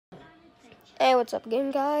Hey, what's up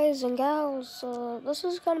again, guys and gals? This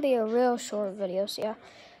is gonna be a real short video, so yeah.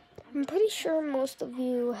 I'm pretty sure most of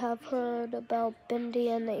you have heard about Bendy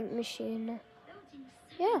and the Ink Machine.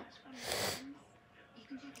 Yeah.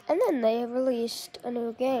 And then they released a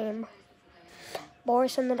new game,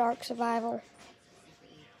 Borris in the Dark Survival.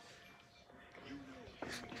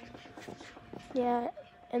 Yeah,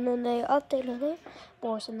 and then they updated it,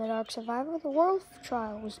 Borris in the Dark Survival, the World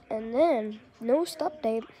Trials, and then, newest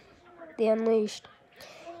update, The Unleashed.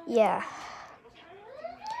 Yeah.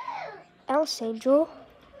 Alice Angel,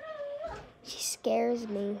 she scares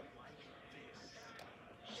me.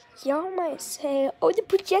 Y'all might say, oh, the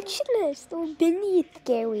projectionist, oh, Bendy is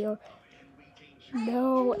scary. Or,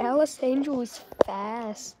 no, Alice Angel is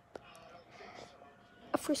fast.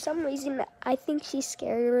 For some reason, I think she's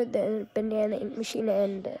scarier than Bendy and the Ink Machine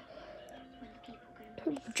and the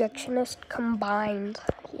projectionist combined.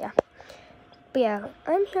 Yeah. But yeah,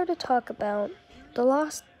 I'm here to talk about the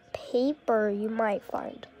lost paper you might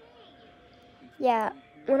find. Yeah,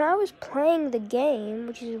 when I was playing the game,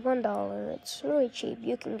 which is $1, it's really cheap,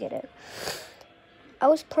 you can get it. I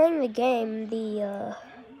was playing the game,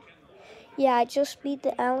 I just beat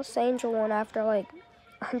the Alice Angel one after like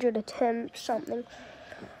 100 attempts something.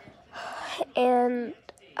 And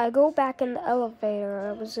I go back in the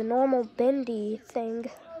elevator. It was a normal Bendy thing.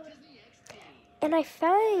 And I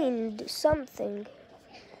find something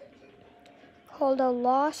called a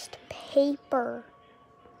lost paper.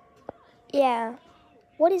 Yeah,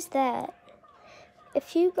 what is that?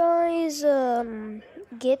 If you guys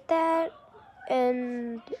get that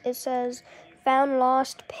and it says found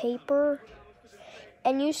lost paper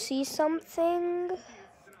and you see something,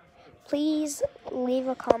 please leave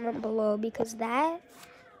a comment below, because that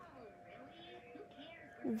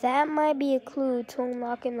might be a clue to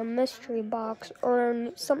unlocking the mystery box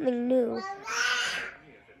or something new.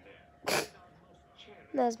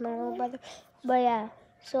 That's my little brother. But yeah,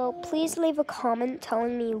 so please leave a comment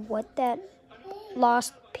telling me what that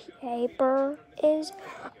lost paper is,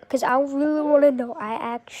 because I really want to know. I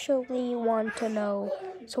actually want to know.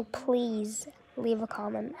 So please leave a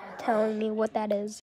comment telling me what that is.